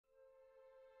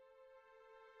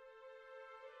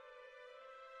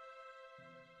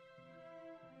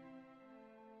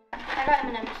I got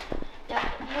M&M's. Yeah,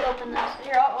 you open those.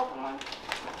 Here, I'll open one.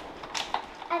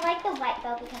 I like the white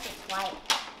though because it's white.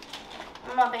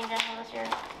 I'm not being gentle this year.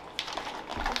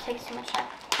 It takes too much time.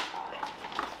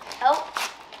 Help.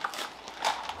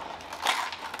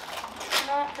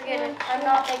 Not forget it. I'm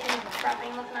not making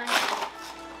wrapping look nice.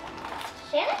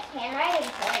 Shannon's handwriting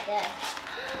is really good.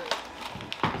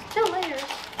 Still layers.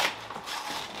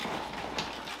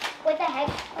 What the heck?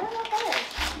 I don't know what that is.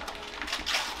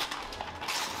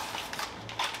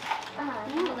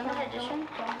 Limited edition.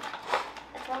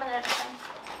 It's limited edition.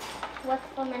 What's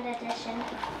limited edition?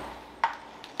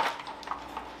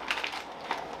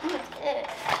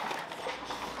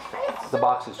 The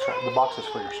box is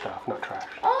for your stuff, not trash.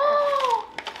 Oh!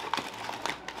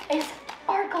 It's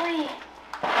sparkly.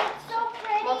 It's so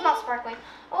pretty. Well, it's not sparkly.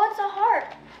 Oh, it's a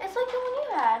heart. It's like the one you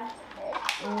had.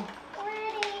 It's so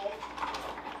pretty.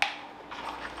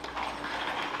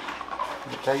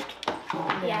 The tape.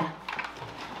 Yeah.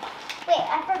 Wait,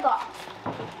 I forgot.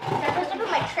 I'm supposed to put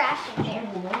my trash in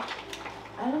there.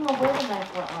 I don't know where the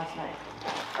knife went last night.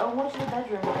 I went to the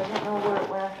bedroom, but I didn't know where it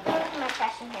went. I'm going to put my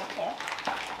trash in here too.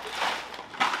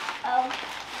 Oh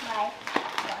my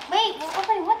gosh. Wait,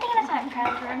 one thing at a time,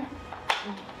 Catherine.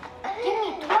 Give me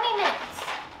 20 minutes.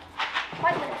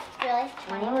 5 minutes. Really?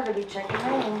 Remember to be checking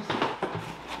names.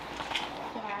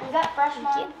 Yeah. Is that fresh,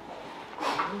 Mom?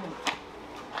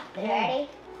 You ready?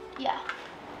 Yeah.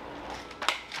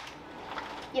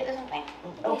 Yeah, this one's fine.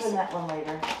 Open that one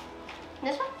later.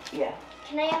 This one? Yeah.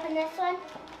 Can I open this one?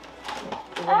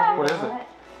 What is it?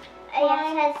 It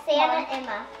says Santa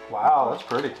Emma. Wow, that's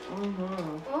pretty.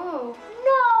 Mm-hmm. Ooh,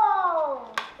 No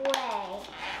way.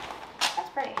 that's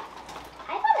pretty.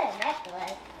 I thought it was a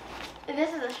necklace. This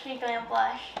is a Street Glam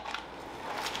blush.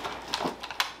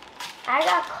 I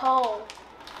got cold.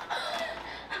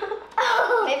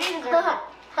 Maybe you deserve it.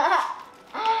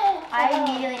 I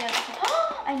immediately noticed it.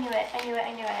 I knew it.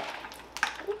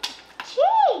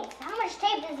 Jeez, how much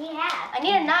tape does he have? I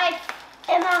need a knife.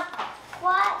 Emma,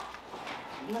 what?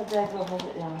 Let Dad go hold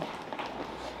it down.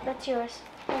 That's yours.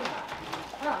 Emma.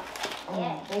 Oh,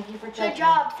 yeah. Thank you for checking. Good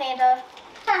job, Santa.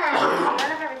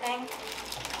 None of everything.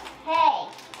 Hey,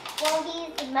 well,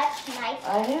 he's much nicer.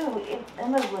 I knew.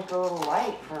 Emma's looked a little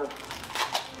light for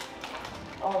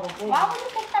all the things. Why would you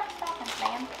pick that Stockings,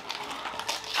 man?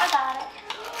 I got it.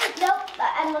 Nope,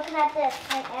 I'm looking at this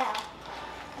right now.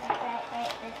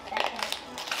 Right this second.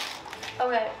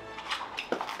 Okay.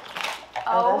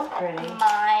 Oh, that's pretty.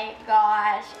 My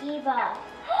gosh. Eva.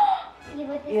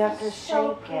 Eva, this You have to is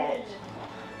so shake it.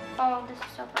 Oh, this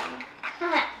is so pretty.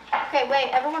 Okay,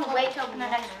 wait. Everyone wait to open the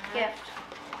next gift.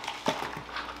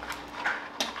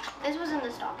 This was in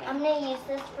the stocking. I'm going to use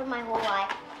this for my whole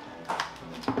life.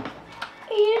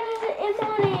 It's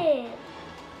on it.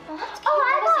 Oh,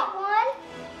 I got one.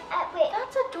 Wait.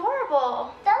 That's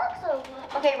adorable. That looks so good.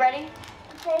 Okay, ready?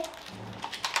 Okay.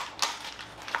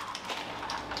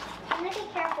 I'm going to be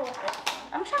careful with this.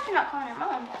 I'm shocked you're not calling your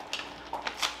mom.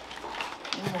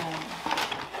 No.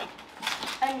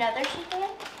 Another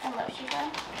sheepman? I love sheepman.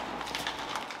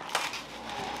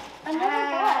 Another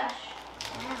blush.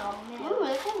 Wow, Ooh,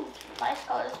 this one's nice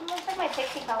color. This one looks like my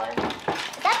pixie color.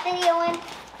 Is that video in?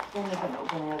 Then you can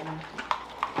open it.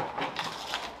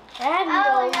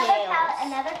 Oh,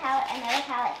 another palette.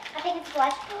 I think it's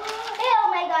blush. Oh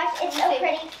my gosh, it's so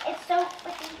pretty. It's so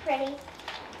freaking pretty.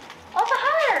 Oh, it's a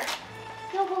highlighter.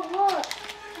 No, but look.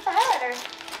 It's a highlighter.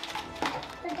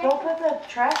 Don't put the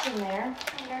trash in there.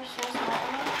 You're so smart.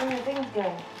 Everything's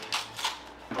good.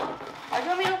 Why do you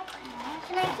want me to?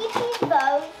 Can I keep these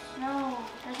bows? No,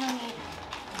 there's no need.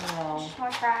 No. Just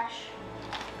more trash.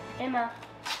 Emma.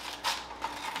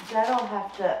 I don't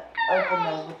have to open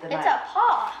those with the It's knife. a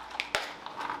paw.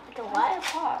 It's a What?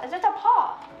 what? Is it a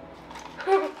paw? Is it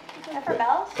a paw? Is that for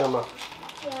bells? Emma.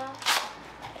 Yeah.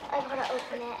 I gotta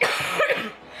open it.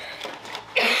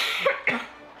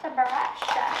 It's a brush.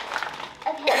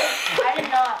 Okay. I did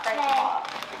not break the paw.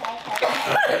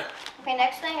 Okay,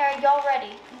 next thing, are y'all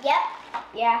ready? Yep.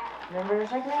 Yeah. Remember to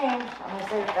check names. I'm going to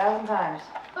say it 1,000 times.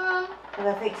 Because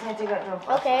I think Santa got drunk.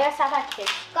 Okay, let's have that kid.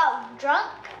 Got drunk?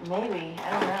 Maybe. I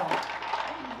don't know.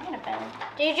 Might have been.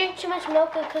 Did you drink too much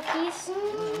milk and cookies?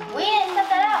 We didn't set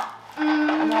that out.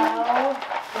 No.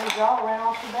 Because y'all ran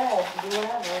off to bed to do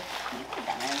whatever.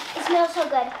 It smells so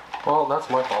good. Well, that's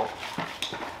my fault.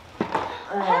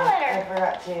 Highlighter. I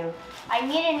forgot to. I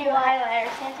need a new highlighter.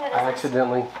 Santa, I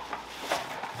accidentally,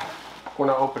 when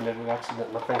I opened it, my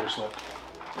finger slipped.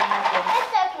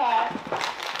 It's okay.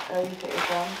 Oh, you put your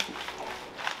thumb?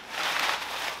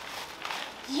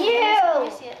 Let me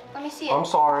see it. Let me see it. I'm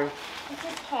sorry. It's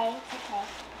okay. It's okay.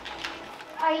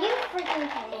 Are you freaking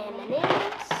kidding me?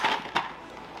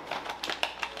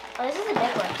 Oh, this is a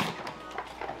big one.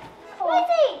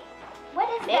 Lizzie, what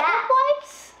is Makeup that?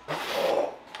 wipes? Well,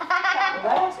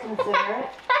 that was considerate.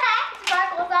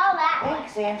 Sparkles all that.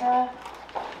 Thanks, Santa.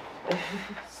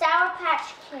 Sour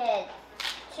Patch Kids.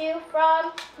 2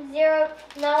 from 0.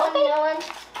 No one, no one.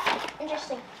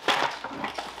 Interesting.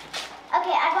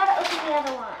 Okay, I gotta open the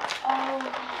other one.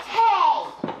 Hey!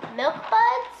 Milk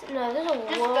buds? No, there's a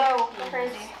Just wolf. go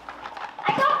crazy.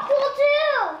 I got cool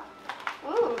too!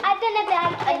 Ooh. I've been a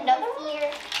bad kid Another this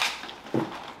year.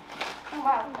 Oh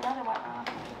wow, another one.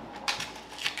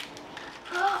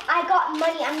 I got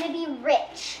money. I'm gonna be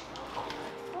rich.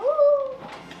 Ooh.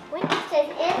 Wait, it says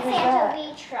in What is Santa that?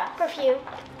 we trust. Perfume.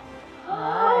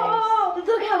 Oh,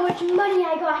 look how much money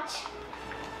I got.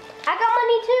 I got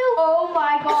money too. Oh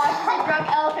my gosh, it's a drunk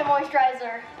elephant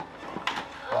moisturizer.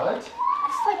 What?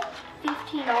 It's like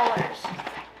 $15.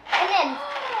 And then.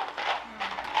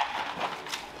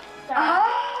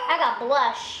 I got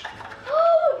blush.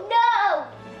 Oh no!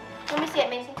 Let me see it,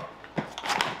 Macy.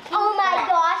 Oh my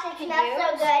gosh, it To smells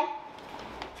so use? good.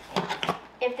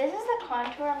 If this is the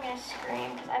contour, I'm gonna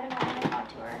scream because I've been wanting a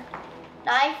contour.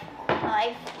 Knife,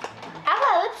 knife. I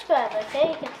got lip scrub. Okay,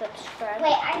 you can subscribe.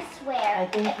 Wait, I swear. I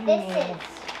think if you this need is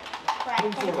breath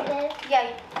concealer. sensitive.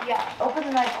 Yeah. Open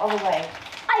the knife all the way.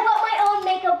 I got my own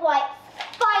makeup wipes.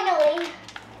 Finally.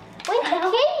 Wait, the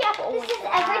candy apple. This is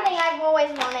everything I've always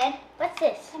wanted. What's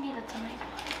this? I need it tonight.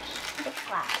 Lip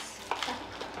glass.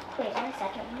 Wait, 1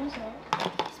 second. What is it?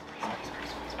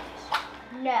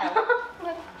 No.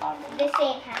 This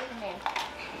ain't happening.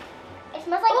 It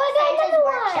smells like Santa's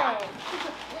workshop.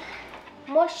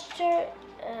 Moisture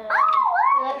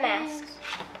Oh, lip mask.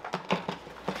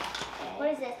 What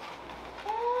is this?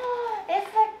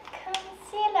 It's a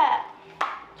concealer.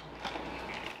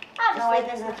 I'll just No, I leave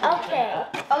think this. that's Okay.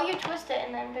 Oh, you twist it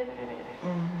and then.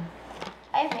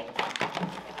 I have makeup.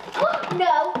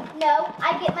 No, no.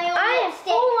 I get my own I am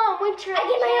lipstick. full on winter I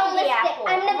get my own candy lipstick. apple.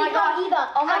 I'm gonna Oh my become gosh. Eva.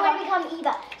 Oh my I'm gonna become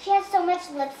Eva. She has so much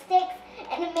lipstick,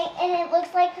 and it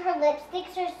looks like her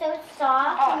lipsticks are so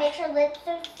soft. Oh. It makes her lips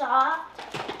so soft.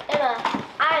 Emma,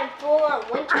 I am full on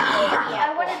winter candy I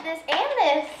apple. wanted this and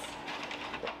this.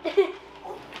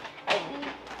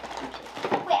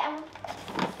 Wait, I'm.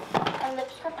 A lip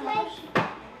scrub.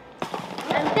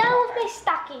 I'm done with my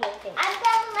stocking thing. I'm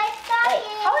done with my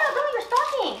stocking. Oh no, go with your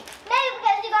stocking. No,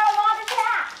 because you got a lot of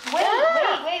trash.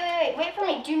 Wait for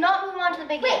me. Do not move on to the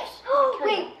big Wait, gifts.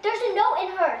 wait. There's a note in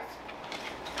hers.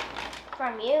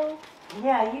 From you.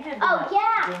 Yeah, you did Oh, that.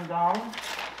 yeah. Ding dong.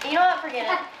 You know what? Forget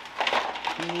it.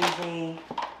 Easy.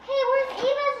 Hey, where's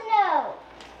Eva's note?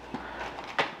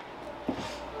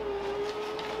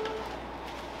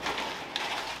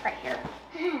 Right here.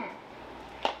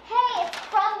 Hey, it's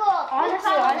crumbled. Honestly,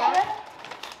 Who crumbled honestly.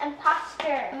 it?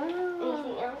 Imposter.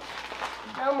 Anything else?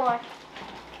 No more.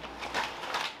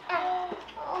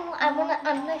 Oh, I'm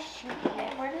gonna shoot you. Okay,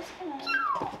 we're just gonna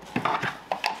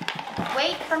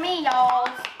wait for me, y'all.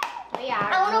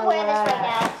 I wanna wear this right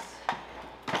now.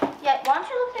 Yeah, why don't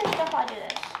you look through your stuff while I do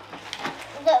this?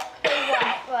 Look,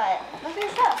 what? Look through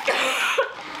your stuff.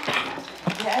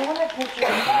 Yeah, I want a picture.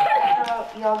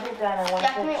 After y'all get done, I want Yeah,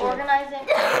 a can we picture. organize it?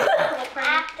 Look pretty.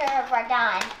 After we're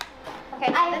done. Okay,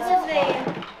 so this is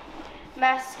a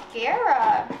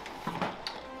mascara.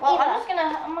 Well, I'm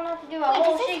gonna have to do a Wait,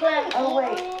 whole does this sheet. have an Oh, E wait.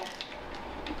 on it?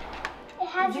 It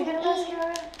has Did you an get a E.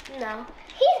 mascara? No.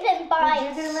 He's been buying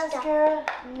Did you get a stuff. mascara?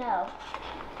 No.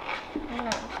 No.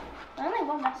 I only have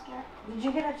one mascara. Did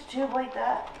you get a tube like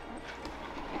that?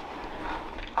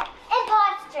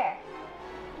 Imposter.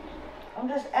 I'm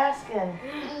just asking.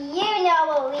 You know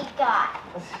what we got.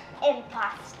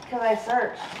 Imposter. Because I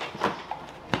searched.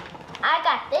 I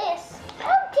got this. How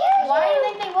dare Why do you you?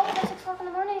 think they woke up at 6 o'clock in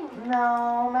the morning?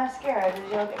 No, mascara. Did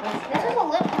y'all get mascara? This is a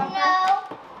lip plumper.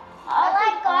 No. All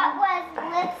I got was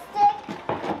lipstick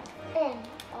and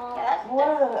Yeah, that's What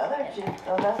are the other two?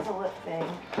 Oh, that's the lip thing.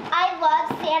 I love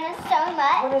Santa so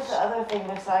much. What is the other thing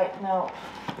beside? No.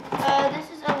 This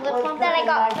is a lip With plumper. that I the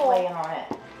got knife full. laying on it.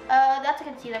 That's a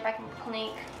concealer if I can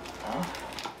clink.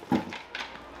 Oh.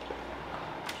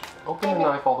 Open the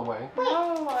knife all the way. Wait,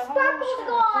 No, I Sparkle's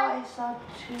gone. I saw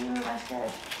two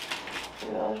mascaras. Two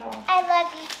of those wrong. I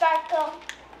love you, Sparkle.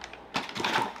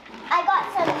 I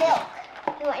got some milk.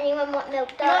 Anyone want milk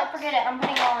You know what? duds? Forget it. I'm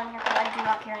putting it all in here because I do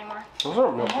not care anymore. Those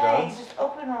aren't milk Hey, duds. just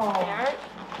open them.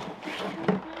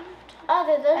 Oh,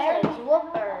 they're I those already-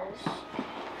 whoopers.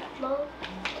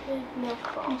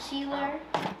 Milk balls. Concealer,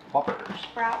 Whoppers.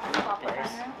 sprout, Whoppers.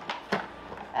 Uh,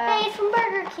 Hey, it's from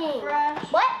Burger King. brush,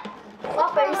 What?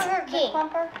 Whoppers. Burger lip King.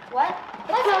 plumper. What?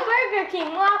 It's from Burger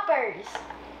King Whoppers.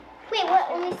 Wait,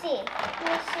 what? Let me see.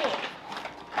 Let me see.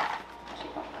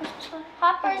 one?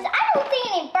 Hoppers. I don't see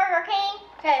any Burger King.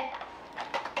 Okay.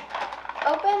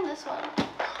 Open this one.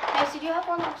 Maci, do you have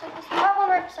one that looks like this? You have one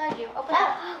right beside you. Open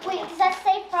it. Wait, does that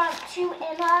say from to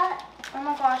Emma? Oh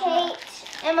my gosh. Kate.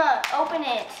 Emma, open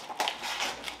it.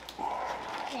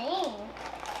 Dang.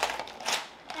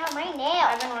 Not my nail.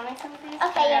 I've been running some of these.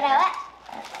 Okay, you know what?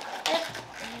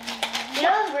 You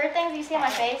know those weird things you see on my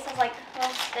face? It's like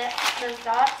little sticks, those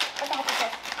dots. What the heck is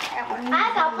this?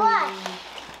 I got blush.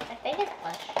 I think it's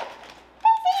blush. I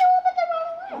see you opened the wrong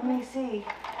Let one. me see.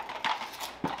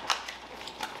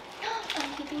 I'm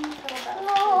keeping these little dots.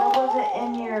 What was it in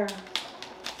your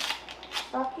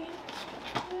stocking?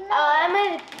 I'm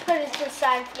gonna put it to the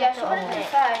side. Yeah, so put it to the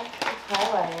side. It's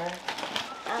highlighter.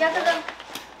 Yeah, because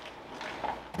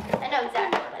I know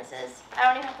exactly what this is. I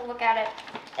don't even have to look at it.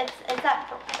 It's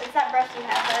that brush you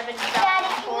have that I've been Daddy,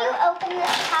 using can before. you open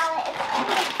this palette? It's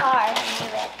kind of hard to do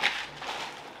it.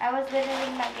 I was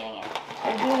literally not getting it. I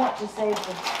do want to save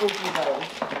the squishy bows.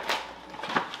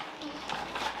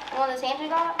 The one that's Andrew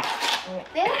got? Yeah.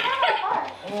 They don't have that far.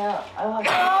 Yeah, I'll have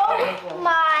to. Oh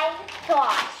my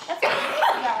gosh. That's cute.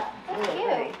 Yeah, that's Really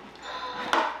cute. pretty.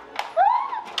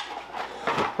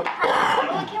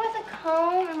 Oh, it came with a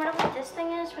comb and whatever this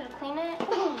thing is for to clean it.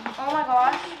 Oh my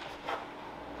gosh.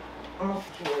 That's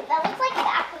cute. That looks like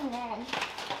vacuum then.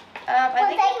 I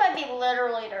think these might be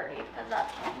literally dirty because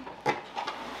that's one.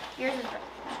 Yours is dirty.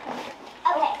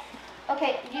 Okay.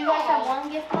 Okay, do you guys have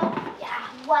one gift left? Yeah.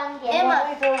 One gift. Emma. Why don't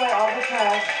we throw away all the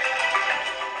trash?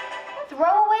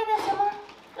 Throw away this, Emma.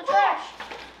 The trash.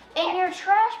 In your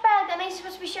trash bag that Maci's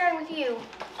supposed to be sharing with you.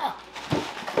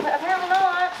 But apparently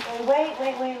not. Wait.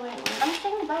 I'm just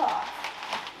taking the bow off.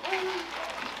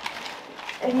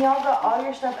 And y'all got all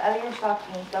your stuff out of your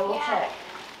stockings. Double Yeah. check.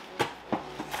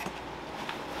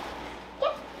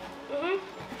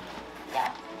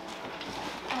 Yeah.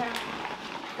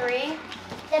 3,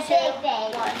 The big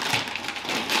bag. 1.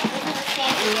 This is a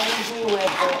fancy gift. Easy with A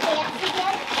fancy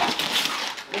gift.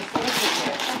 the fancy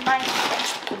gift. It's mine.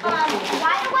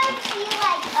 Why do I feel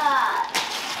like,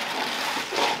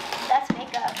 That's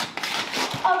makeup.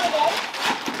 oh, it is?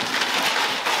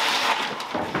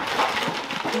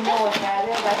 You know what that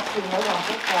is? That's the note on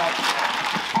TikTok.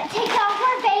 TikTok,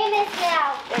 we're famous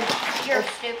now. You're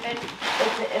stupid.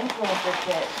 It's an influencer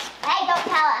kit. Hey, don't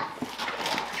tell us.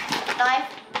 Knife.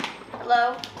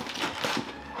 Hello.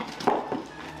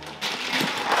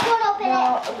 Don't open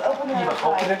No, it. open the You other gotta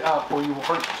open side. it up or you will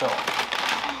hurt yourself.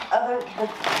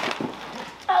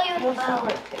 Oh, you You'll see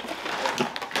where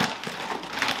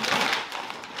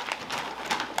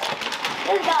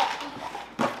Here we go.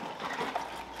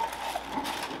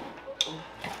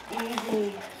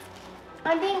 easy.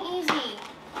 I'm being easy.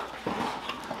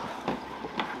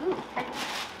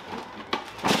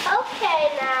 Okay,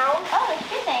 now. Oh, there's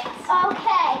 2 things.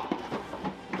 Okay.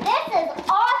 This is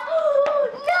awesome.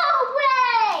 No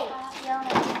way.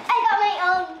 I got my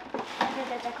own.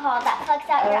 What is it called? That plucks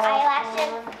out your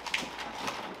eyelashes.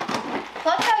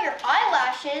 Pluck out your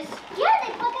eyelashes. Yeah,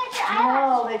 they pluck out your No,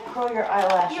 eyelashes. they curl your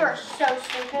eyelashes. You are so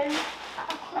stupid.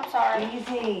 I'm sorry.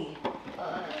 Easy.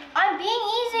 I'm being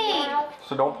easy.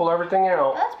 So don't pull everything out.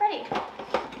 Oh, that's pretty.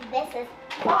 This is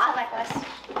What's awesome. a necklace?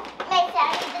 My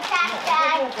daddy, the trash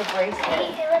bag. It's a bracelet.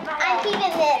 I'm keeping Maybe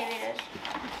this. it is.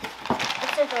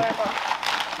 It's adorable.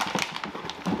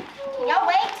 Can y'all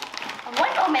wait?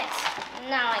 One moment.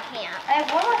 No, I can't. I have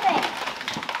one more thing.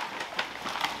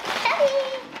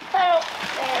 Oh,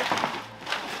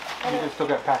 You can still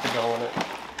got package on it.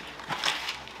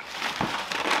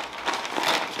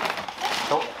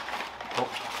 Don't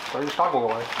throw your stocking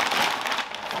away.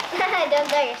 don't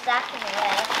throw your stocking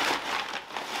away.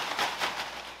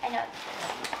 I know.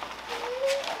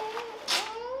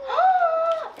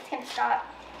 It's gonna stop.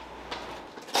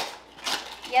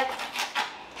 Yep.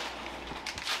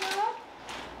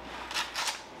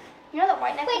 You know the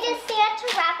white necklace? Wait, does Santa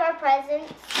wrap our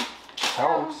presents?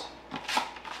 Helps.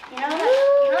 You know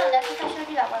that necklace I showed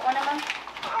you? That white one, Emma?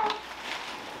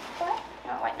 What? You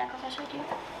know that white necklace I showed you?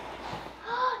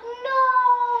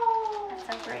 No! That's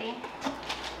so pretty.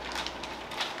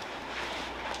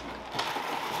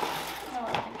 Oh,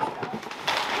 I think so.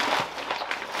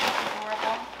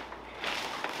 Adorable.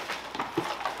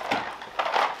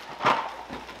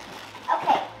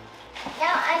 Okay.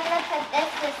 Now I'm gonna put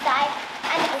this aside.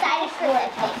 I'm excited for I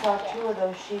the saw gift. 2 of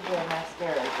those Sheba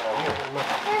mascaras though.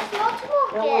 There's multiple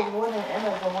There was gifts. one in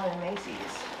Emma's and one in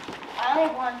Macy's. I only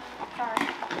have one. Sorry.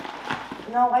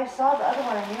 No, I saw the other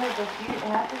one in yours, but you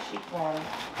didn't have the cheap one.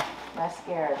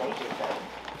 Mascara, they did though.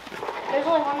 There's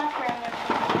only one mascara in there.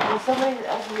 Well, somebody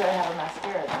else is gonna have a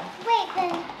mascara then. Wait,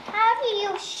 then how do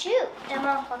you shoot?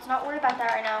 Emma, let's not worry about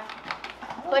that right now.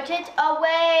 Put it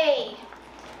away.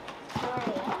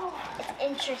 It's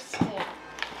interesting.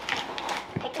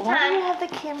 Take your Why do you time. have the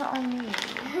camera on me?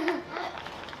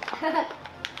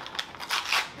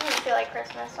 It doesn't feel like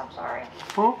Christmas. I'm sorry.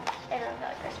 Hmm? It doesn't feel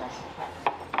like Christmas.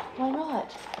 Why not?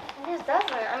 It just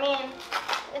doesn't. I mean,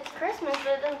 it's Christmas,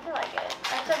 but it doesn't feel like it.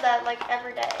 I said that like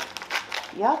every day.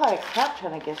 Y'all got a crap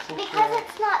ton of gifts this Because year.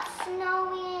 it's not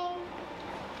snowing.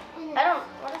 I don't.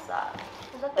 What is that?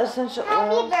 Is that the, Essential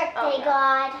Happy oils. birthday, Oh, yeah.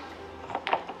 God.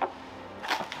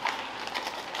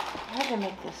 I had to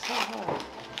make this so hard.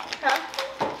 huh?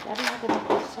 Daddy had to make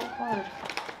this so hard.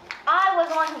 I was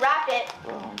the one who wrapped it.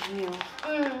 Oh, you.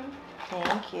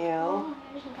 Thank you.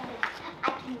 I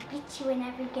can beat you in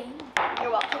every game.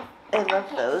 You're welcome. I love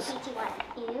those. Beat you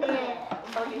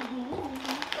on you.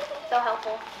 So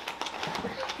helpful.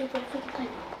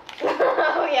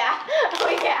 Oh yeah.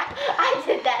 Oh yeah. I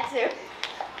did that too.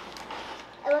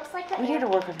 It looks like We need to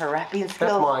work on her wrapping skills.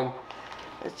 That's mine.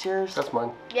 It's yours. That's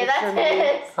mine. Yeah, It's that's for me.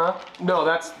 it. Huh? No,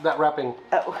 that's that wrapping.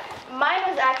 Oh, Mine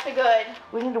was actually good.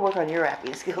 we need to work on your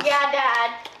wrapping skills. Yeah,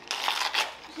 Dad.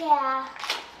 Yeah.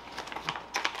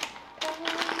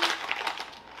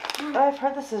 Oh, I've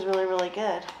heard this is really, really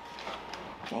good.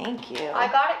 Thank you. I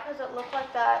got it because it looked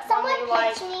like that. Someone one you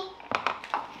like. pinch me.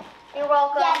 You're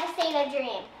welcome. Yeah, this ain't a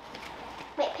dream.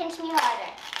 Wait, pinch me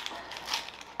harder.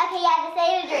 Okay, yeah, this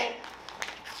ain't a dream.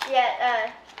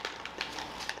 Yeah,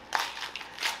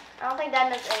 I don't think Dad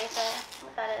knows anything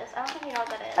what that is. I don't think you know what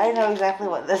that is. I know exactly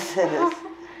what this is.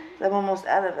 I'm almost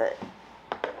out of it.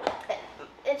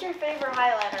 It's your favorite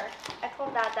highlighter. I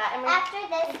told Dad that. And we After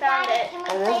this, found Daddy, it. can we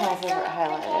It is play my with some favorite of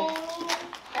highlighter. the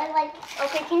gaming? Like,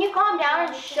 Okay, can you calm down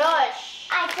and shush?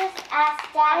 I just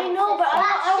asked Daddy. I know, but I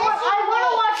want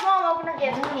to watch Mom open her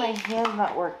gift. Why my hand's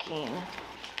not working?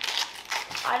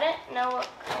 I didn't know what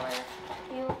color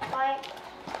you like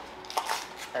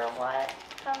or what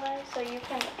color, so you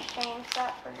can exchange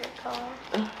that for your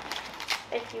color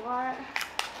if you want.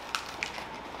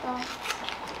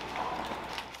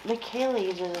 Michaela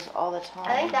uses this all the time.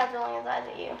 I think Dad's only as eyes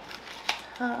at you.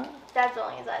 Huh? Dad's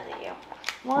only as eyes at you.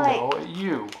 Why? No,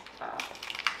 you. Oh.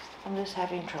 I'm just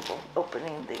having trouble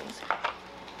opening things.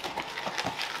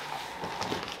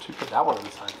 She put that one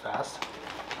inside fast.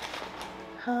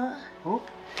 Huh? Hmm?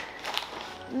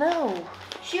 No.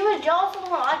 She was jealous of the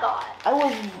one I got. I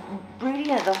was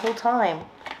reading it the whole time.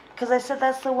 Because I said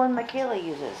that's the one Michaela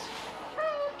uses.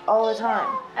 All the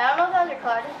time. I don't know if that was your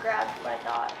color. I just grabbed what I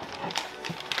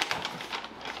thought.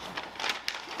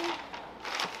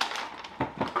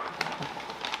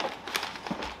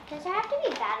 Does there have to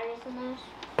be batteries in those?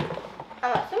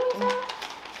 I'm assuming so.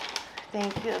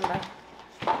 Thank you, Emma.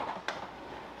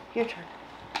 Your turn.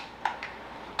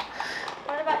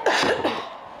 What about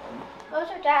Those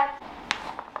are Dad.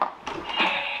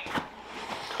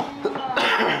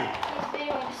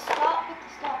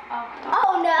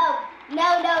 Oh no. No.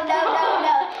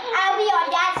 I'll be on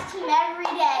Dad's team every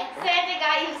day. Santa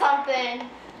got you something.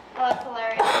 Oh, that's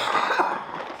hilarious.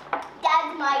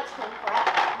 Dad's my team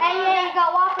forever. And then you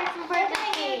got Whoppers for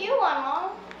birthday. Give you one,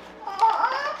 Mom.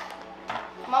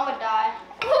 Mom would die.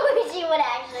 She would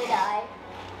actually die.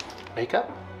 Makeup?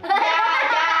 Yeah.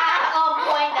 Oh,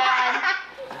 point, Dad.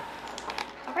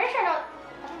 I'm pretty sure I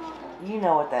don't know. You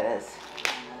know what that is.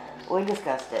 We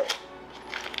discussed it.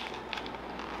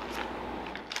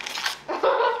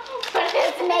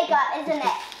 It's makeup, isn't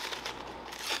it?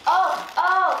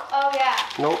 Oh yeah.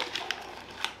 Nope.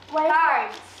 What is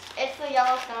Cards. It's the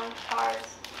Yellowstone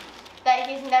cards that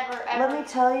he's never ever. Let me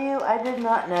tell you, I did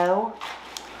not know.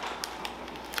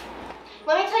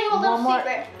 Let me tell you a little Walmart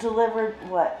secret. delivered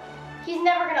what? He's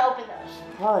never gonna open those.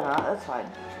 Probably not. That's fine.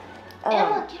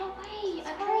 Emma, get away!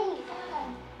 I'm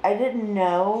trying. I didn't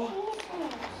know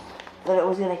that it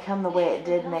was gonna come the way it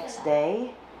did next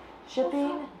day.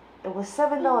 Shipping. It was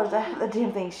 $7. I had the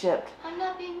damn thing shipped. I'm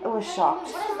not being. I was shocked.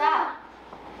 What is that?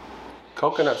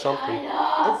 Coconut something.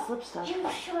 It's lip stuff. You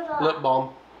should have. Lip balm.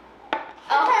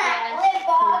 Oh, yes. Lip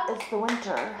balm. It's the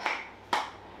winter.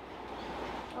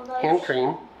 Hand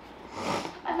cream.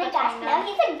 Oh my gosh, now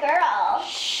he's a girl.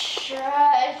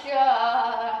 Shush.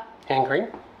 Hand cream.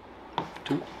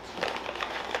 2.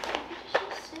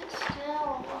 Just sit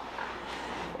still.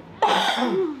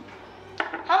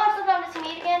 How much lip balm does he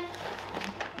need again?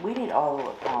 We need all the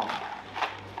lip balm.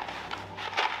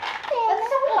 That's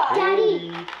so we got.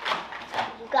 Daddy,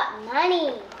 you got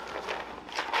money.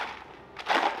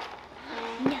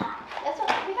 No. That's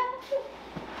what we got too.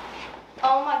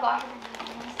 Oh my gosh.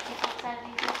 Take outside of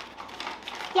these.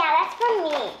 Yeah, that's for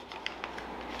me.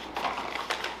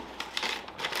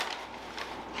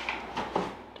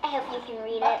 I hope you can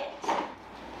read it. Buckets.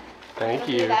 Thank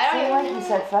Do you. that. I See don't why even- he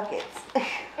said fuck it.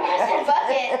 said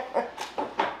bucket.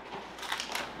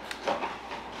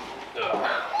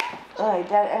 Alright,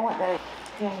 Daddy, I want Daddy.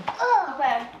 Okay,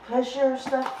 Okay. push your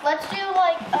stuff. Let's do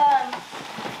like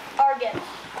our gifts.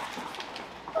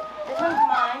 This one's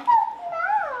mine.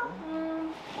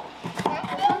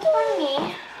 This one's for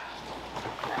me.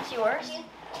 That's yours.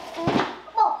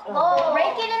 We'll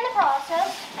break it in the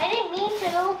process. I didn't mean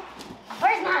to.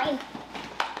 Where's mine?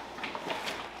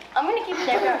 I'm gonna keep it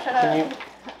there. Shut up. Can you,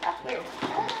 That's weird.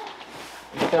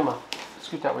 Emma,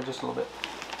 scoot that way just a little bit.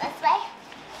 This way.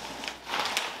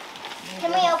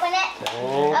 Can we open it?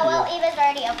 Thank Oh, well, you. Eva's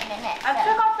already opening it. I so-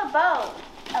 took off the bow.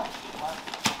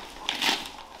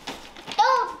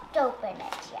 Don't open it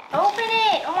yet. Open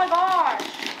it. Oh my gosh.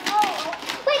 Oh.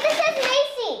 Wait, this says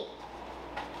Maci.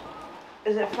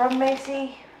 Is it from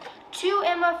Maci? To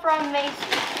Emma from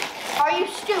Maci. Are you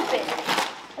stupid?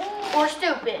 Or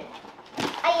stupid?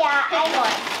 Yeah, Pick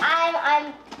one.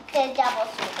 I'm the double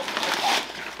stupid.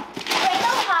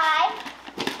 Rainbow High.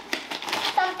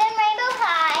 Something Rainbow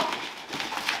High.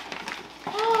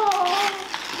 Oh.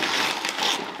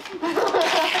 I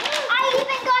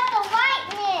even got the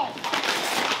lightning.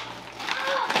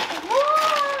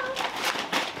 Whoa.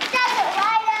 Does it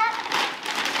light up?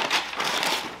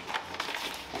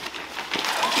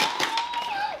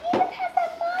 Even has a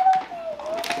model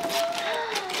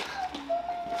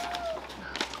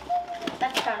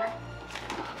That's the toner.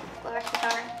 Where's the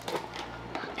toner?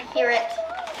 I hear it.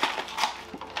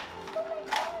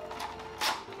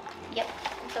 Yep.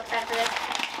 I'm so excited for this.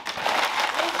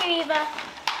 Thank you, Eva.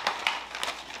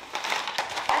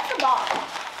 That's the box.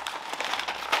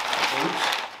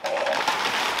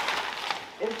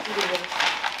 Oops.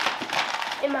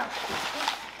 Emma.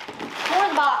 More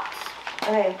the box.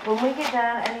 Okay, when we get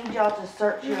done, I need y'all to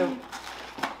search your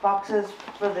boxes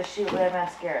for the Shoe Lab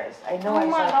mascaras. I know Oh I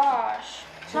my saw gosh.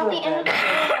 It's not the end of the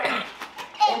world.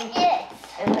 It is.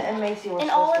 and Maci was In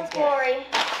all supposed its to get. glory.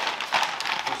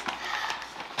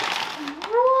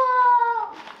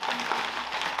 Whoa!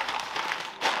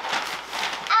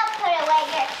 I'll put away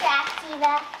your trash,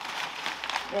 Eva.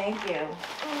 Thank you.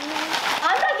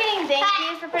 I'm not getting thank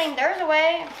yous for putting theirs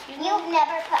away. Excuse me. You've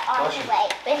never put ours away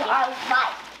in our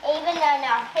life, even in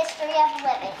our history of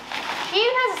living. She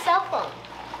even has a cell phone.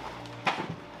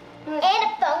 And a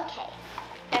phone case.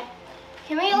 Okay.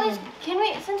 Can we at least,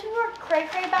 since we were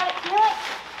cray-cray about it, can we like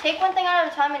take one thing out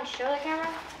at a time and show the camera?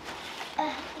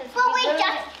 Well, we literally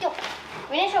just do.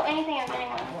 We didn't show anything of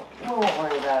anyone. We won't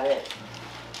worry about it.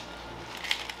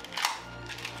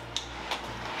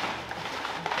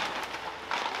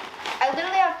 I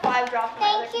literally have 5 drops in my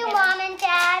Thank other you, container. Mom and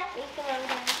Dad. Thank you, Mom and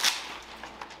Dad.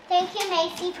 Thank you,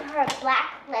 Maci, for her black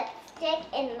lipstick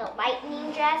and the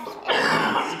lightning dress and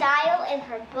style in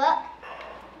her book.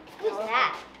 Who's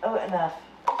that? Oh, enough.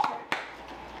 I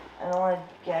don't want to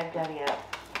gag Daddy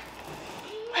up.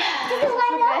 Does it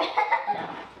light up?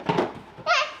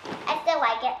 I still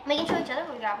like it. We can show each other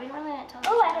what we got. We really didn't tell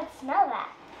Oh, I can smell that.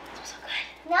 It's so good.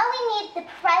 Now we need the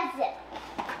present.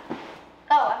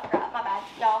 Oh, I forgot. My bad,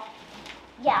 y'all.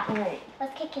 Yeah, Alright,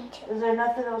 let's kick into it. is there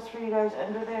nothing else for you guys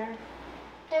under there?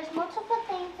 There's multiple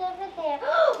things over there.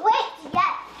 Wait,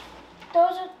 yes.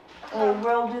 Those are. Okay,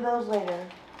 we'll do those later.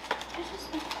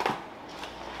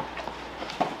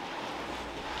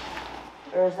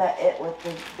 Or is that it with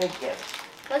the big gift?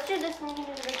 Let's do this and you can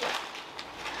do the big gift.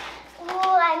 Ooh,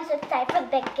 I'm so excited for the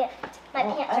big gift. My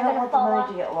Well, pants I are don't gonna want the fall money off.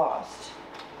 to get lost.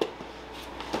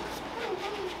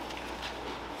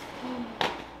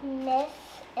 Miss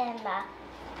Emma,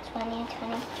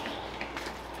 2023.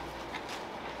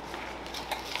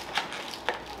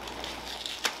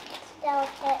 It's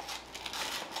delicate.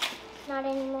 Not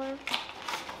anymore.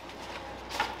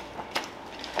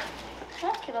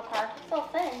 That's a cute little card. It's so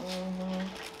thin. Mm-hmm.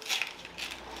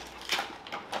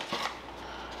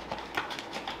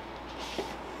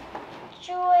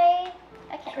 Joy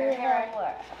I can't to read the her handwriting.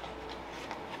 world.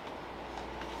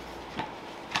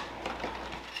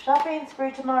 Shopping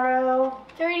spree tomorrow.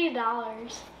 $30.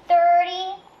 $30.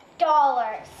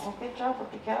 Well, good job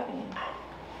with the counting.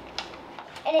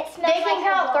 And it smells They like can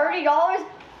count a wall.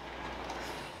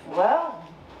 $30? Well,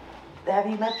 have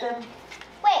you met them?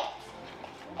 Wait,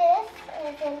 this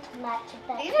isn't much,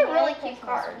 but These are really Merry cute Christmas.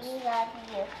 cards. We love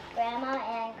you, Grandma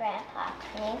and Grandpa,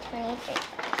 2023.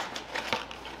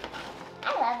 I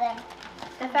love them.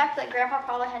 The fact that Grandpa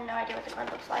probably had no idea what the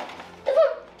card looks like. He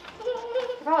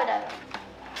probably doesn't.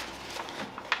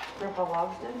 Grandpa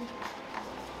Logs did?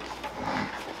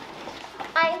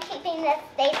 I'm keeping this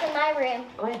safe in my room,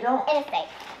 Wait, don't. in a safe.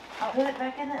 Put it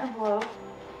back in the envelope.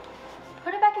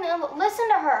 Put it back in the envelope. Listen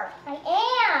to her. I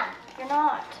am. You're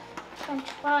not. I'm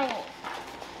trying.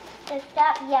 So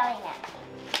stop yelling at me.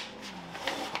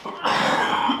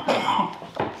 Now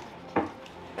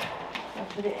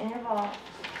put it in your box.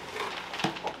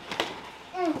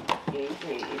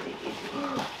 Easy, easy, easy.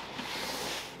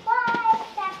 Bye,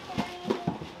 factory.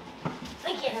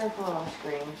 Careful on the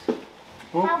screens.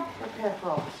 How Prepare for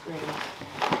all the screens.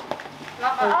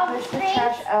 Not Or my push the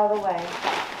trash out of the way.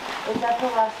 Is that the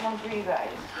last one for you guys?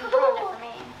 You ruined it for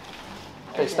me.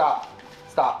 Okay, stop.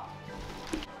 Stop.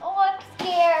 Oh, I'm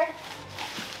scared.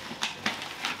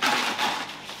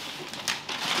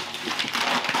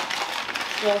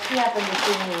 Yeah, she happened to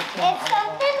see me. It's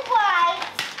something white.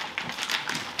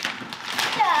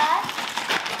 Just.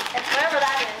 It's whatever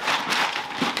that is.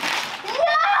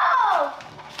 No!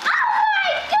 Oh my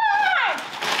god!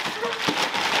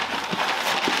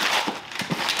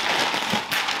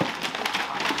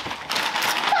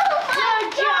 Oh my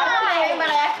god! But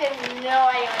I actually have no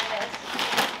idea what it is.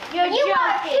 You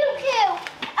are cuckoo!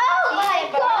 Oh my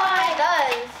god! It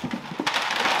does.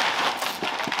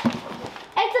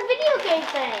 It's a video game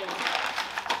thing.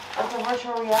 It's a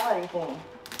virtual reality thing.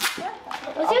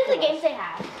 Let's see what the games they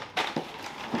have.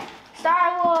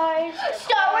 Star Wars.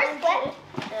 Star Wars what?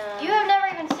 You have never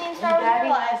even seen Star Wars in Daddy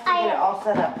your has life. to get it all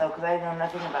set up though, because I know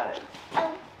nothing about it.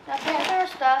 That's Star Wars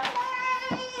stuff.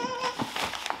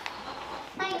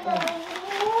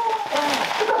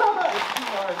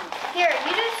 Here,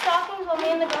 you do stockings while me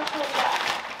and the girls do that.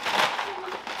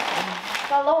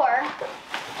 Galore.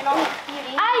 And all the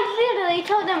beauty. I literally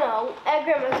told them at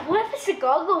Grandma's, what if it's the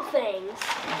goggle things?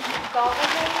 Goggle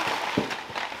things.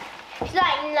 She's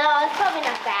like, no, it's probably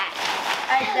not that.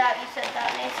 I doubt you said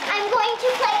that, Maci. I'm going to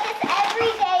play this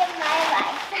every day of my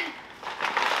life.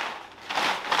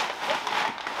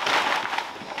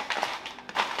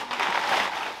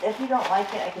 If you don't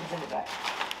like it, I can send it back.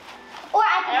 Or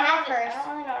I I can have don't hers.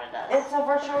 really know what it does. It's a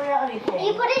virtual reality thing.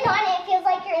 You put it on, it feels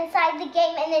like you're inside the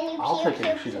game, and then you I'll puke. take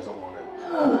it if she doesn't want it.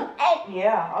 And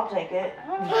Yeah, I'll take it. I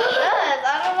don't know what it does.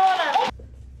 I don't know what I'm...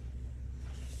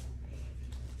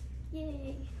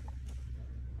 Yay.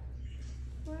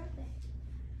 Where are they?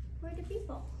 Where are the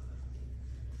people?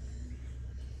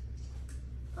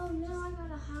 Oh no, I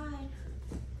gotta hide.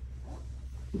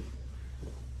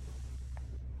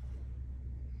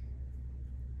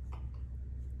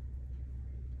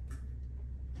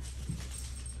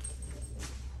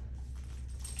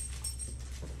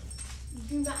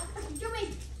 Do not fucking do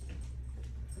me!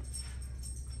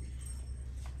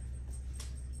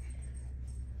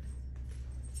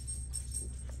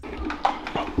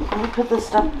 Can we put this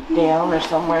stuff down or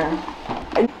somewhere?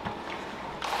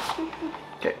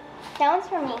 Okay. That one's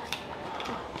for me.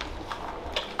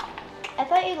 I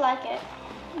thought you'd like it.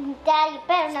 Daddy, you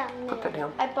better not Put move. that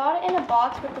down. I bought it in a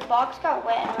box, but the box got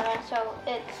wet and ruined, so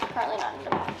it's currently not in the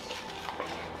box.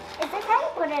 Is this how you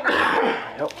put it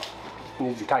on? Yep.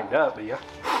 Needs to be tightened up, but yeah.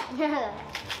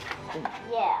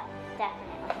 Yeah,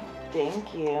 definitely.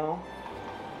 Thank you.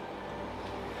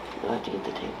 You'll have to get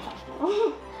the tape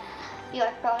off. You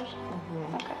like colors?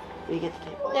 Mm-hmm. Okay. You get the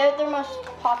tape off. They're their most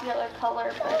popular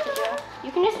color, but to do.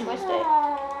 You can just twist it.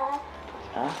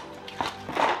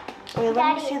 Wait, let me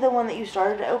Daddy. see the one that you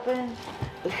started to open.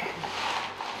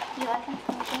 You like them?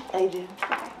 I do.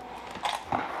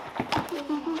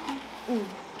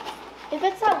 If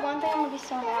it's that one thing, I'm gonna be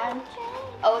so mad.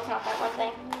 Oh, it's not that one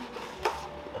thing.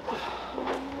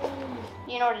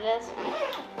 You know what it is?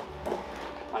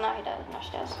 Well, no, he does. No,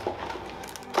 she does.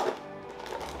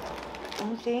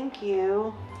 Oh, thank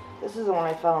you. This is the one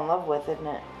I fell in love with, isn't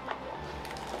it?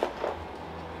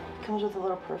 Comes with a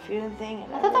little perfume thing.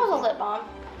 And I thought that was a lip balm.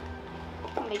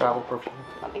 Travel perfume.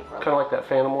 I'll be broke. Kind of like that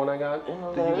Phantom one I got. Did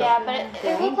you get? Yeah, but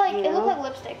it looked like Thank it looked you. like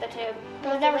lipstick. The tube.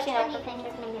 I've never seen Which that. one do you think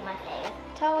is maybe my favorite?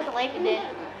 Tell what the lady did.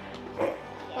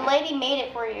 The lady made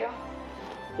it for you.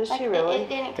 Does Like, she really? It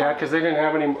didn't Yeah, come. because they didn't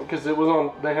have any. Because it was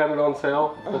on. They had it on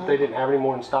sale, but they didn't have any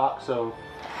more in stock. So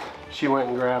she went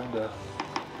and grabbed.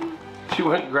 She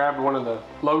went and grabbed one of the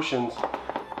lotions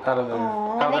out of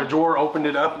their drawer, opened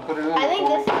it up, and put it in. I think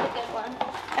for this me. is a good one.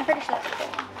 I'm pretty sure that's a good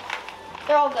one.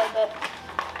 They're all good, but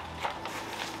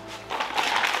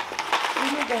We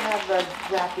need to have the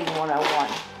wrapping 101.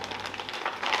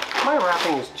 My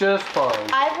wrapping is just fine.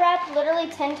 I've wrapped literally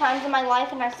 10 times in my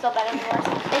life and I still bet it worse.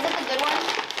 Is it the good one?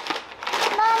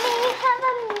 Mommy, you have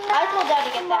a I told Dad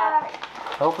to get that.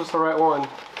 I hope it's the right one.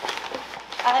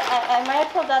 I might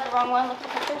have told Dad the wrong one. Look at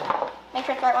the picture. Make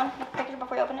sure it's the right one. Look at the picture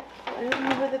before you open it. I don't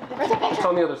know where the Where's the picture. It's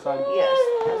on the other side. Yes.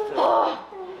 That's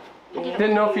the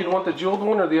Didn't know if you'd want the jeweled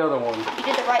one or the other one. You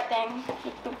did the right thing.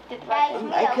 You did the right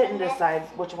thing. I couldn't decide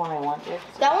which one I wanted.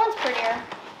 That one's prettier.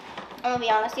 I'm gonna be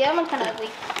honest. The other one's kind of ugly.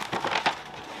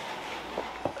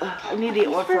 I need to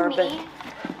get one for our bed.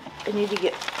 I need to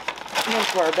get one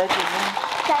for our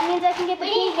bedroom. That means I can get the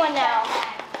pink one now.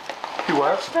 You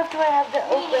what? What stuff do I have to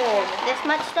open? This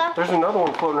much stuff. There's another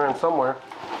one floating around somewhere.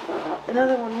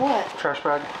 Another one what? Trash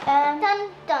bag. Dun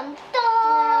dun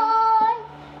dun.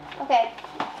 Okay.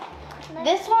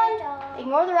 This one,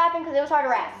 ignore the wrapping because it was hard to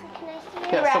wrap. Can I see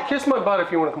it? Yeah, so kiss my butt if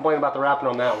you want to complain about the wrapping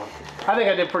on that one. I think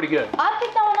I did pretty good. I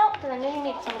picked that one out because I knew you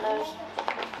needed some of those.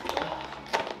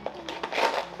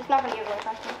 It's not gonna get really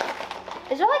funky.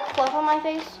 Is there like fluff on my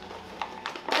face?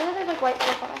 I feel like there's like white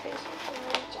fluff on my face.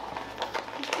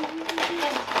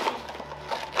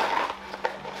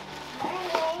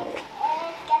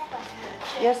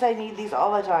 Yes, I need these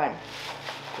all the time.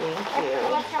 Thank you.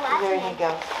 What's the last There name? you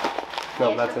go.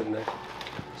 No, that's it in there.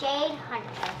 Jade Hunter.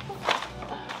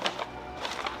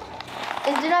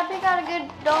 Did I pick out a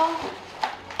good doll?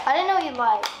 I didn't know you'd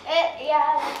like.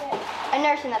 Yeah, that's it. I've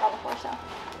never seen that doll before, so.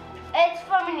 It's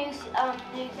from a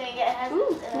new thing. It hasn't.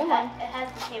 Ooh, new one. It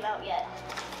hasn't came out yet.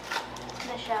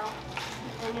 The show,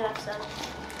 the new episode.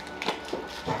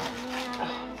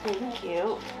 Thank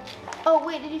you. Oh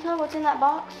wait, did you tell her what's in that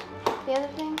box? The other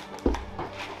thing?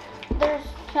 Can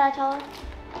I tell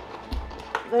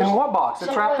her? In what box?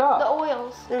 It's The wrapped The up.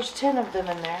 oils. There's 10 of them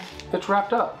in there. It's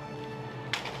wrapped up.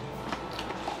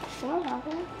 You don't have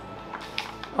any?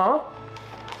 Huh?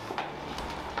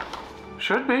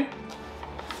 Should be.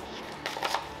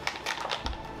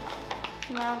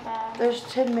 Not bad. There's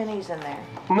 10 minis in there.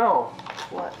 No.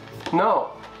 What?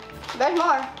 No. There's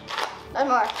more. There's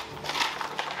more.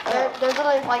 There's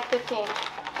literally like 15.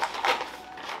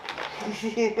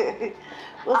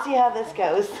 We'll see how this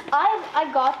goes. I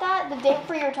got that the day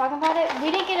before you were talking about it.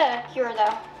 We didn't get a cure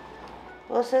though.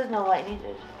 Well, it says no light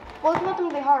needed. Well, it's meant them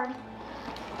to be hard.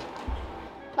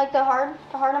 Like the hard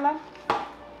them,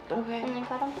 Okay. and then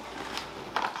cut them.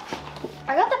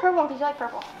 I got the purple one because you like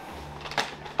purple.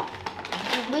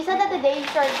 We said that the day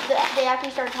they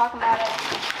actually started talking about it.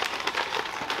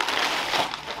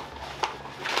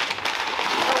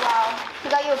 Oh wow, we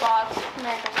got you a box.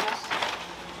 Merry Christmas.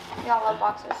 We all love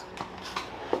boxes.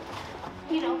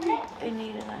 You can open it. I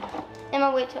need a knife.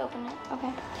 Emma, wait to open it.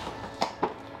 Okay.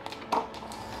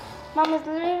 Mom is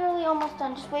literally almost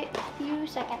done. Just wait a few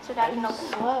seconds so Dad can I'm open it.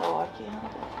 slow. I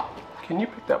can't. Can you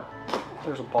pick that?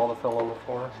 There's a ball that fell on the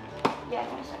floor. Yeah,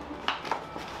 give me a second.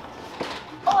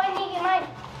 Oh, I need to get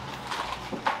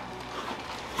mine.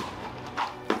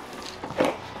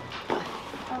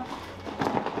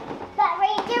 That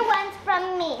reindeer one's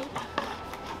from me.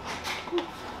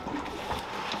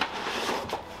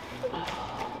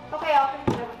 Okay, I'll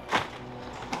finish it.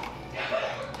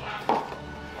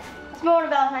 Let's move on to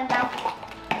Valentine's now.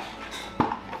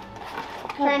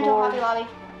 Turn into a Lord. Hobby Lobby.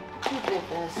 Who did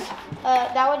this?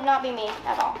 That would not be me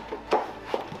at all.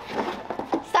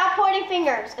 Stop pointing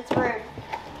fingers. It's rude.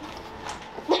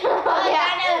 Oh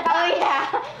yeah. Oh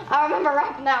yeah. I remember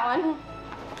wrapping that one.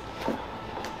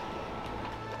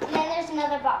 And then there's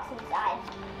another box inside.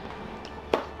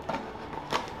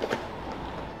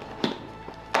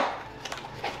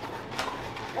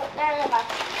 Oh, there's another box.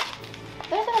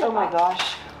 There's another Oh my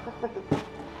box. gosh.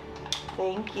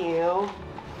 Thank you.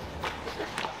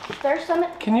 There's some.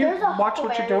 Can you there's a watch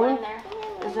what you're huckleberry one doing? in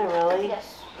there. Is it really?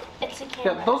 Yes. It's a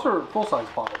camera. Yeah, those are full-size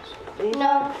bottles. These No,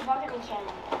 are? Bucket and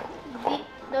camera.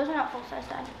 those are not full size,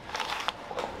 Dad.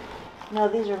 No,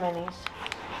 these are minis.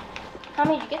 How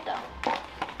many did you get though?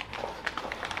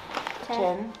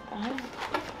 10. Uh-huh.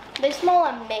 They smell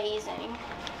amazing.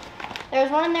 There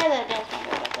was one in there that didn't smell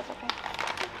good, but that's okay.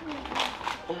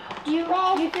 Do you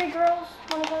three girls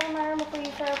want to go to my room before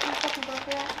you start opening stuff and go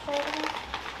through that? Show everything?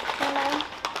 In my room?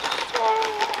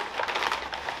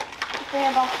 Bring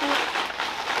a box seat.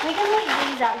 We can leave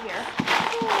these out here.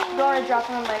 Go on and drop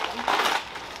them and break them.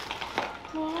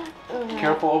 Oh,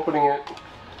 Careful opening it.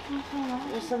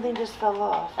 there's something just fell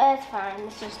off. It's fine.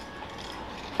 It's just.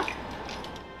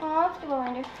 Oh, that's a good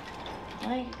reminder. I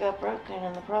think it got broken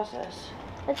in the process.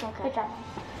 It's okay. Good job.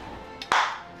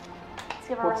 Let's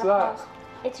give her What's a round of that? applause.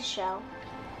 It's a shell.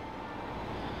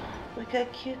 Look how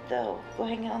cute though. Go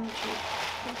hang it on the tree.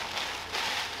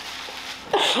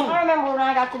 I remember when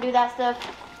I got to do that stuff.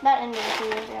 That ended a few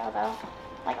years ago, though.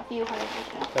 Like a few hundred years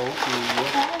ago. Thank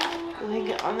you. Go hang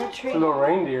it on the tree. It's a little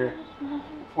reindeer.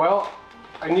 Well,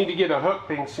 I need to get a hook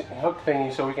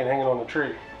thingy so we can hang it on the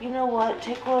tree. You know what?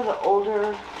 Take one of the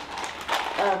older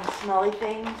smelly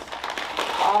things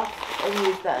off and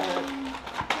use that hook.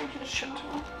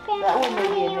 That one may be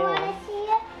a You new want one. to see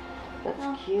it?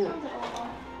 That's cute.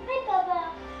 Hi, Bubba.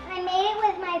 I made it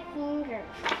with my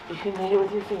fingers. You made it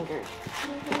with your fingers.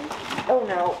 Oh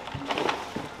no.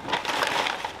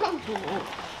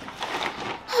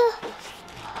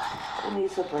 I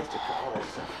need someplace to put all this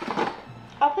stuff.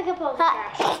 I'll pick up all the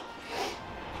trash.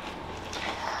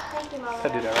 Thank you, Mama. I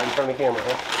did that right in front of the camera,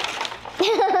 huh?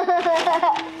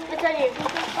 It's right here.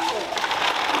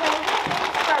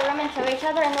 Our room and show each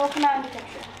other, and then we'll come out in the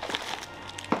picture.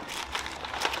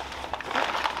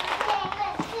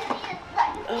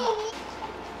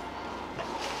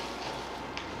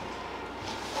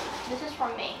 This is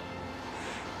from me.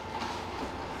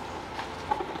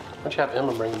 Why don't you have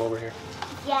Emma bring them over here?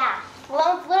 Yeah.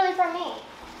 Well, it's literally from me.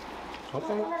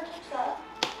 Okay.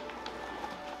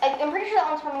 I'm pretty sure that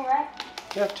one's from me, right?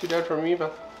 Yeah, too bad for me,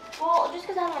 but Well, just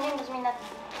because I have my name doesn't mean nothing.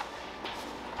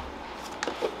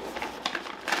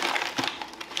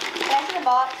 Can I see the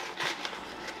box?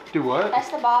 do what? That's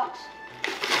the box.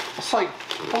 It's like,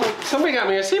 somebody got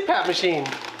me a CPAP machine.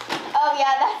 Oh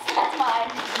yeah, that's mine.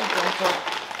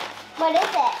 What is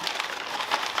it?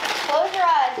 Close your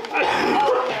eyes.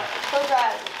 Oh, yeah. Close your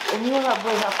eyes. And you will not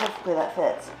believe how perfectly that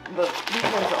fits. But be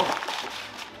gentle.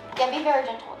 Yeah, be very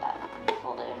gentle with that.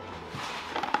 Will do.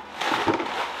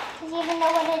 Does he even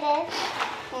know what it is?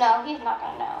 No, he's not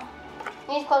gonna know.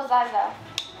 He needs to close his eyes though.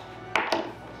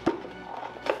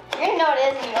 You're gonna know what it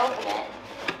is when you open it.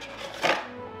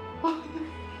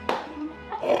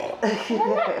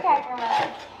 What's that cracker mug?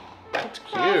 It's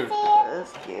Can I cute. see it?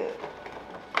 That's cute.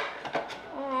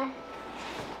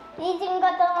 He's even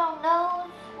got the long nose.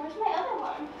 Where's my other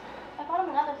one? I got him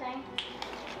another thing.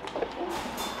 Where's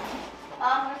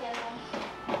the other one?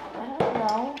 I don't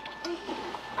know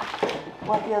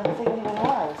what the other thing even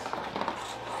was.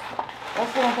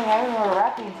 That's the only thing I remember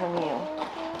wrapping from you.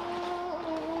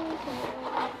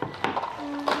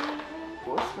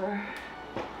 Whisper.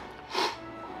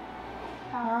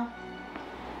 Huh?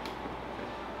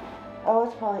 Oh,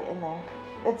 it's probably in there.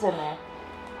 It's in there.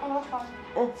 And which one?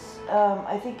 It's,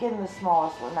 I think in the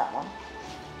smallest one, that one.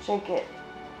 Shake it.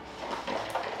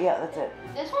 Yeah, that's it.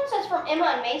 This one says from Emma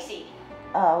and Maci.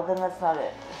 Oh, then that's not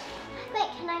it. Wait,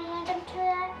 can I hand him to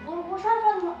that? We're trying to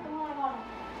find the one I got him.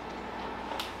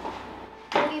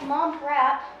 We'll give Mom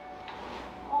crap.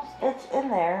 It's in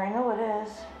there. I know it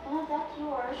is. Oh, that's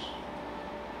yours.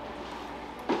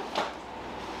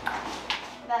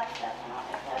 That's definitely not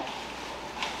it.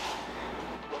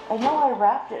 I know I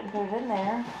wrapped it and put it in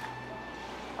there.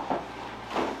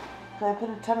 So I put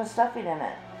a ton of stuffing in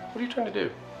it. What are you trying to do?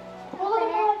 Well, look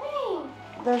at that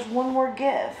thing. There's one more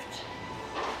gift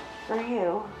for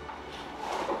you.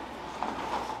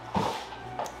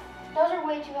 Those are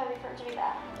way too heavy for it to be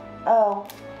that. Oh.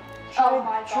 Try, Oh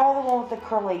my try the one with the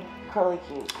curly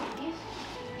cute. These?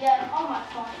 Yeah. Oh my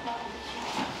gosh.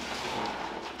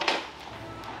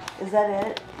 Is that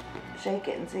it? Shake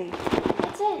it and see.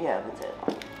 That's it. Yeah, that's it.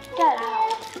 Good.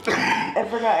 I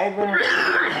forgot I'd run out.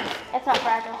 It's not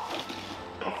fragile.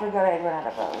 I forgot I'd run out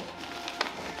of those.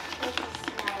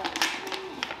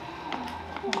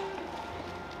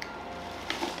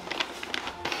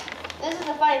 This is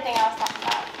the funny thing I was talking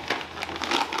about.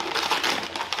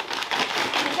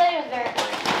 He said he was very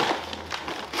worried.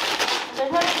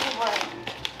 There's no need to be worried.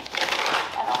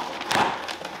 At all.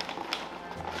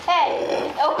 Hey,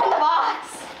 open the box.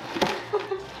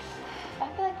 I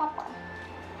feel like popcorn.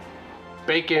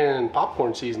 Bacon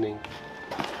popcorn seasoning.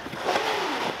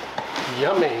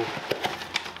 Yummy.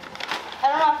 I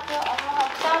don't know how I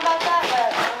feel about that,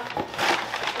 but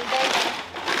the bacon.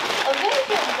 I was gonna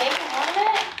get a bacon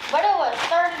ornament, but it was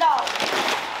 $30.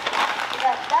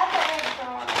 That's a bacon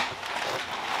ornament.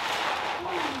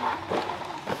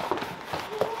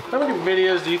 How many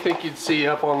videos do you think you'd see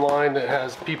up online that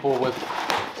has people with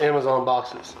Amazon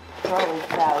boxes? Probably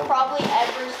thousands. Probably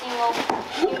every single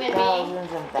human being.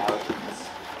 Thousands and thousands.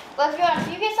 Let's be honest,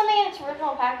 if you get something in its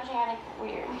original packaging, I think it's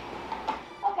weird.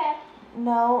 Okay.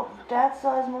 No, Dad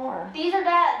still has more. These are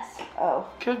Dad's. Oh.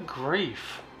 Good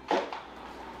grief.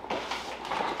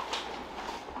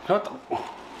 What the?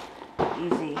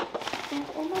 Easy.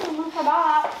 Move her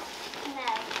box. No.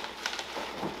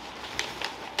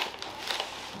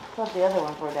 I thought the other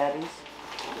ones were Daddy's.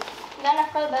 You got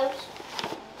enough for the boats?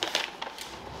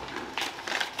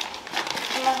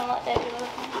 I'm not gonna let Dad do those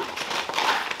ones.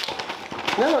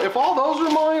 No, if all those were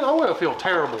mine, I'm gonna feel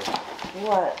terrible.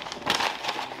 What?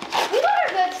 We got our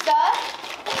good stuff.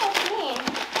 What do you mean?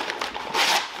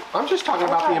 I'm just talking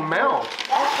about the amount.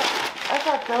 I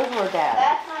thought those were Dad's.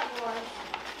 That's not yours.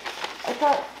 I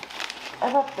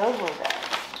thought those were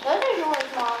Dad's. Those are yours,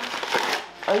 Mom.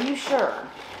 Are you sure?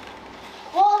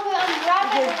 Well, if we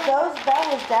unwrap Because that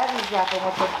was Daddy's wrapping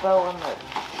with the bow and the,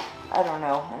 I don't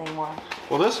know anymore.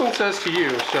 Well, this one says to you,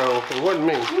 so it wasn't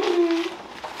me.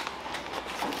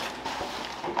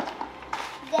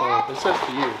 Well, it says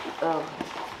to you. Oh.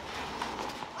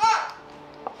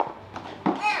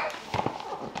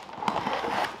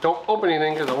 Don't open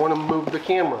anything because I want to move the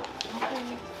camera.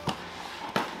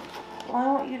 Well,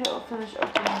 I want you to finish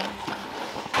opening yours.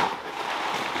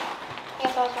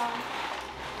 Yep, I was wrong.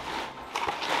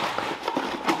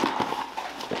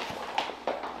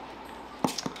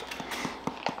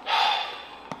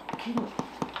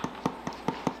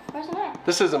 Where's the knife?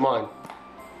 This isn't mine.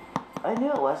 I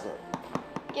knew it wasn't.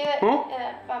 Give it. Hmm?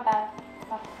 My bad.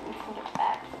 You can give it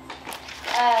back.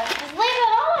 Just leave it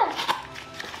on.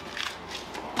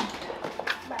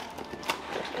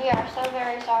 We are so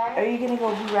very Are sorry. you gonna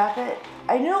go rewrap it?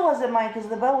 I knew it wasn't mine because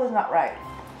the bow was not right.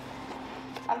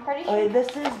 I'm pretty sure. Okay, this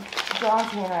is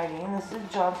John's handwriting. This is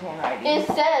John's handwriting. It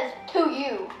says to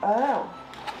you. Oh.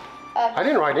 I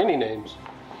didn't write any names.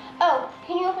 Oh,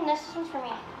 can you open this one for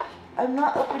me? I'm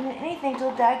not opening anything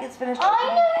till Dad gets finished I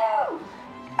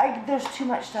opening. know. There's too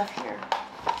much stuff here.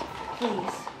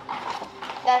 Please.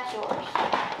 That's yours.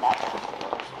 That's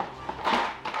yours.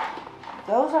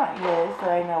 Those aren't his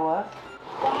that I know of.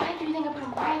 Why do you think I put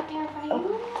them right there in front of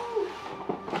you?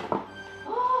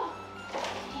 Oh.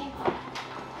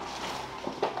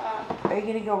 Are you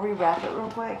gonna go rewrap it real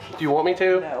quick? Do you want me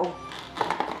to? No.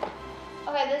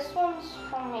 Okay, this one's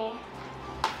from me.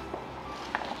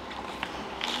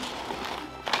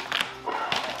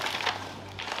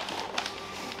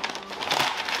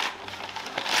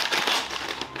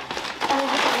 Oh,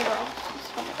 this is from the girls. This is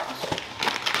from the girls.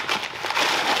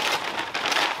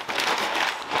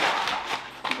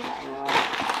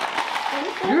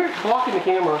 You're blocking the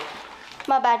camera.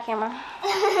 My bad, camera.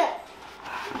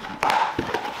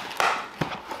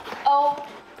 Oh.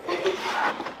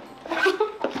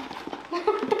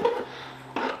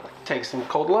 Take some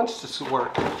cold lunch to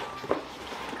work. You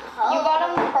got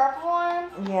him the purple one?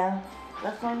 Yeah,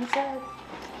 that's what you said.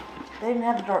 They didn't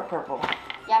have the dark purple.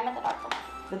 Yeah, I meant the dark purple.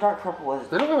 The dark purple was.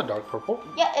 They don't have a dark purple.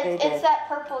 Yeah, They it's did. that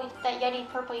purple, that Yeti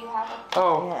purple you have.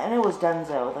 Oh. Yeah, and it was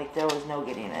Dunzo. Like there was no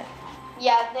getting it.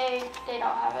 Yeah, they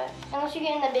don't have it. Unless you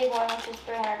get in the big one, which is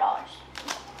 $300.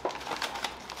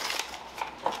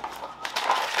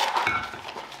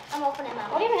 I'm opening my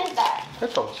What even is that?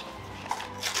 Headphones.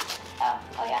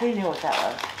 Oh yeah. He knew what that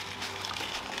was.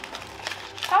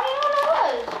 How do you know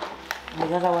what it was?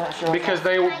 Because I wasn't sure. Because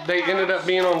they ended up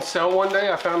being on sale one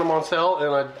day. I found them on sale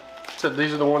and I said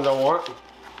these are the ones I want.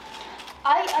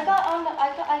 I got on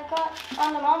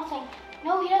the mom saying,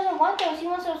 no, he doesn't want those. He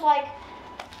wants those like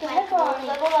the headphones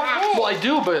that go like this. Well, I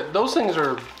do, but those things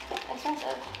are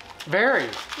Expensive. very.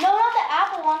 No, not the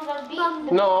Apple ones. Those big.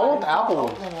 No, I want the Apple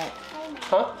ones. Open it.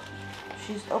 Huh?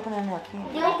 She's opening her You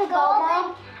candy. want the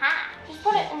golden hat? Just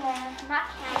put it in there. Not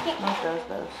candy. Not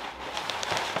those.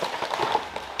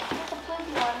 Get the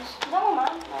fluky ones. That one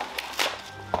mine. No.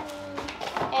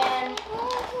 And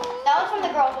that one's from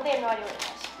the girls, but they have no idea what it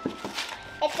is.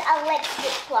 It's a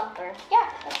lipstick plumper.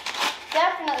 Yeah, that's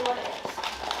definitely what it is.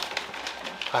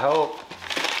 I hope.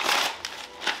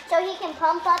 So he can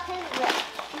pump up his lips.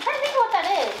 I'm trying to think of what that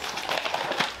is.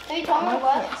 Have you told me I what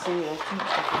it was? can't see. There's too much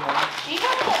stuff in there. Did you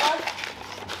tell me what it was?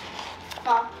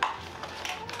 Mom.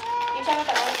 You tell me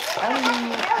what that was?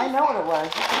 I know what it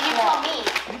was. You You picked it told out. me.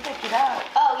 You picked it out.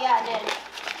 Oh yeah, I did.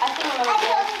 I still don't know I what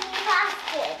it told is. him you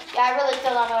hostage. Yeah, I really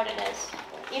still don't know what it is.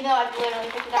 Even though I've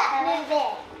literally picked it Stop out.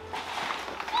 moving.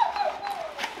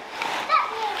 Stop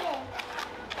moving.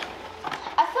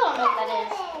 I still don't know what that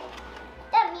is.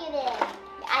 Stop moving.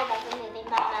 I got the moving,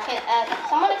 Mama. Okay,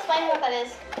 someone explain what that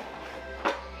is.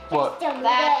 What? Still moving.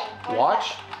 That. What is Watch?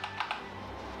 that?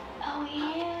 Oh Still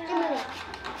yeah. moving.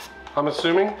 I'm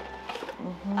assuming.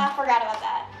 I forgot about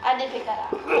that. I did pick that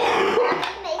out.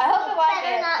 I hope it wasn't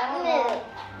better it. not I don't know. move.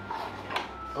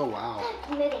 Oh wow.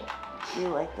 Moving. You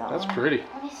like that That's one? pretty.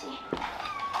 Let me see.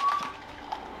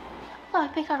 Oh, I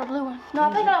picked out a blue one. No,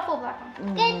 I picked out a full black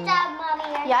one. Good job, Mommy.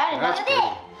 Yeah, I didn't That's know. pretty.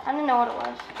 I didn't know what it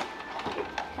was.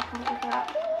 I completely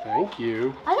forgot. Thank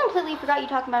you. I completely forgot you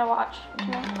talking about a watch.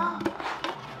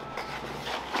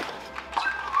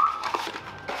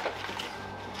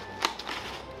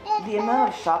 The amount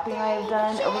of shopping I have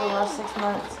done over the last 6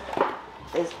 months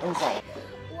is insane.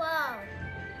 Whoa.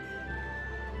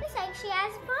 This actually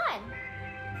has fun.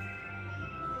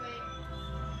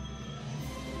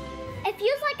 It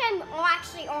feels like I'm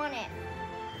actually on it.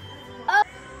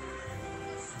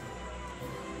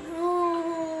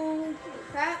 Oh,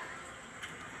 crap.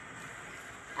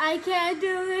 I can't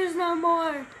do this no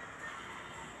more.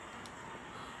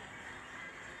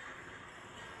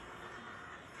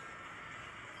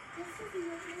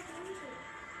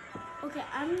 Okay,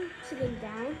 I'm sitting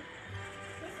down,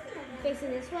 facing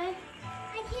this way.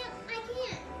 I